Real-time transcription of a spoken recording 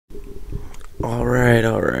All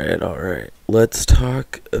right. Let's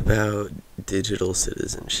talk about digital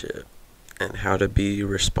citizenship and how to be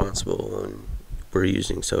responsible when we're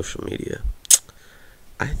using social media.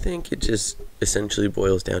 I think it just essentially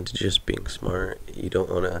boils down to just being smart. You don't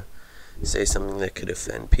want to say something that could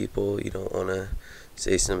offend people. You don't want to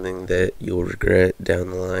say something that you'll regret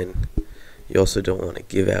down the line. You also don't want to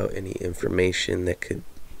give out any information that could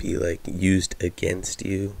be like used against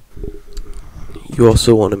you. You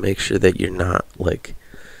also want to make sure that you're not like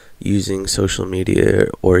using social media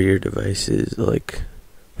or your devices like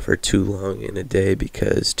for too long in a day,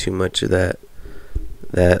 because too much of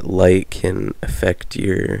that light can affect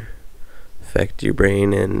your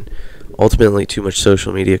brain, and ultimately too much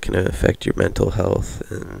social media can affect your mental health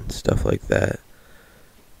and stuff like that.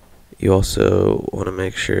 You also want to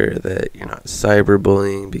make sure that you're not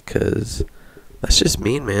cyberbullying, because that's just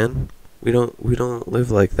mean, man. We don't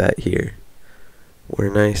live like that here. We're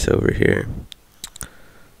nice over here.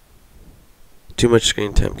 Too much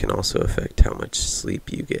screen time can also affect how much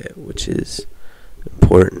sleep you get, which is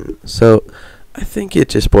important. So I think it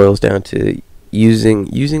just boils down to using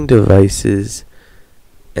devices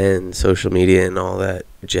and social media and all that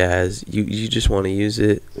jazz. You just want to use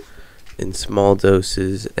it in small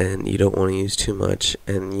doses, and you don't want to use too much,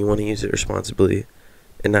 and you want to use it responsibly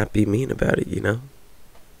and not be mean about it, you know?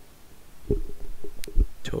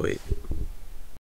 Toy.